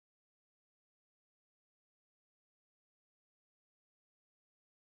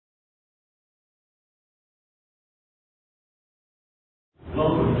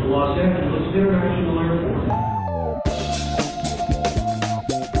Los Angeles International Airport.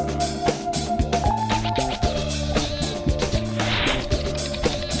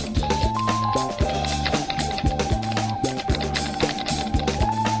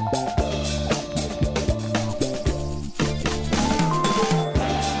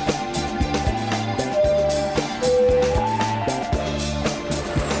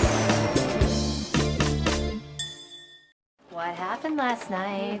 What happened last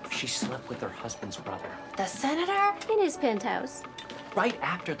night? She slept with her husband's brother. The senator? In his penthouse. Right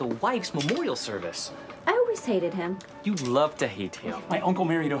after the wife's memorial service. I always hated him. You love to hate him. My uncle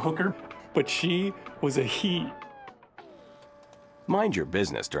married a hooker, but she was a he. Mind your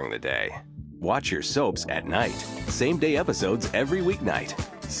business during the day. Watch your soaps at night. Same-day episodes every weeknight.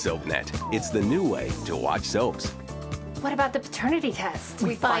 SoapNet. It's the new way to watch soaps. What about the paternity test?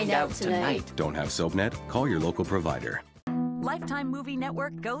 We find out tonight. Don't have SoapNet? Call your local provider. Lifetime Movie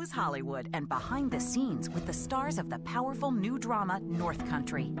Network goes Hollywood and behind the scenes with the stars of the powerful new drama North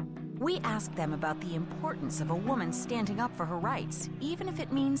Country. We ask them about the importance of a woman standing up for her rights, even if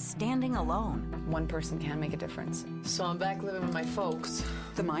it means standing alone. One person can make a difference. So I'm back living with my folks.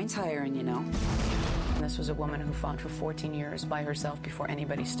 The mine's hiring, you know. And this was a woman who fought for 14 years by herself before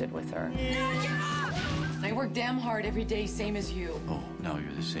anybody stood with her. I work damn hard every day, same as you. Oh, now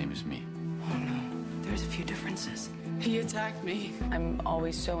you're the same as me. Oh no, there's a few differences. He attacked me. I'm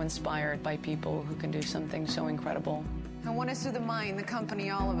always so inspired by people who can do something so incredible. And one is through the mind, the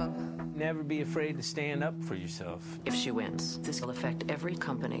company, all of them. Never be afraid to stand up for yourself. If she wins, this will affect every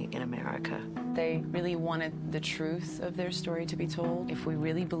company in America. They really wanted the truth of their story to be told. If we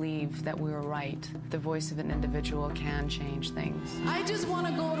really believe that we were right, the voice of an individual can change things. I just want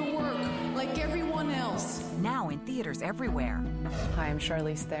to go to work like everyone else. Now in theaters everywhere. Hi, I'm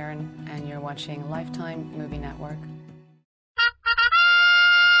Charlize Theron, and you're watching Lifetime Movie Network.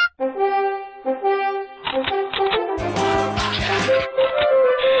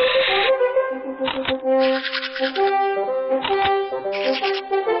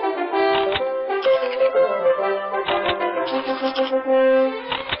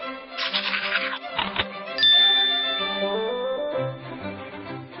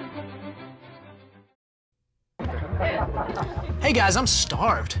 Hey guys, I'm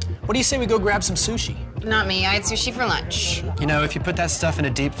starved. What do you say we go grab some sushi? Not me, I had sushi for lunch. You know, if you put that stuff in a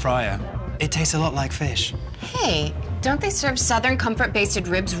deep fryer, it tastes a lot like fish. Hey, don't they serve Southern Comfort basted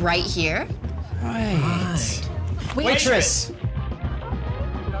ribs right here? Right. Waitress!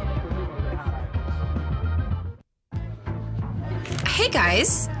 Hey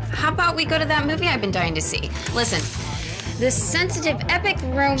guys, how about we go to that movie I've been dying to see? Listen, this sensitive epic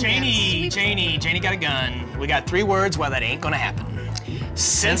romance... Janie got a gun. We got 3 words why that ain't gonna happen.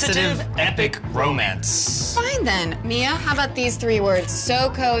 Sensitive epic romance. Fine then. Mia, how about these 3 words?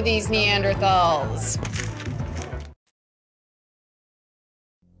 SoCo these Neanderthals.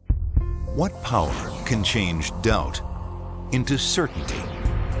 What power can change doubt into certainty,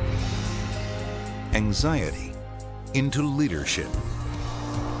 anxiety into leadership,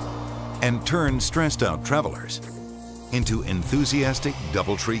 and turn stressed out travelers into enthusiastic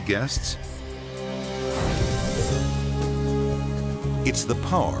DoubleTree guests? It's the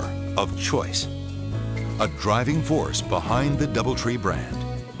power of choice, a driving force behind the DoubleTree brand,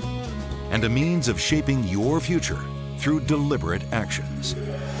 and a means of shaping your future through deliberate actions.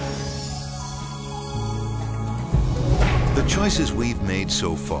 The choices we've made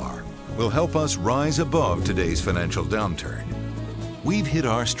so far will help us rise above today's financial downturn. We've hit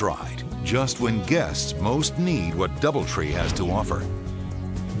our stride just when guests most need what DoubleTree has to offer.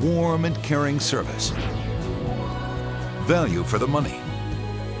 Warm and caring service, value for the money,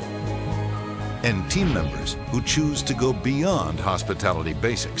 and team members who choose to go beyond hospitality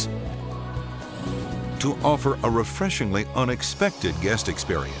basics to offer a refreshingly unexpected guest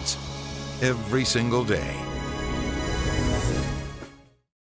experience every single day.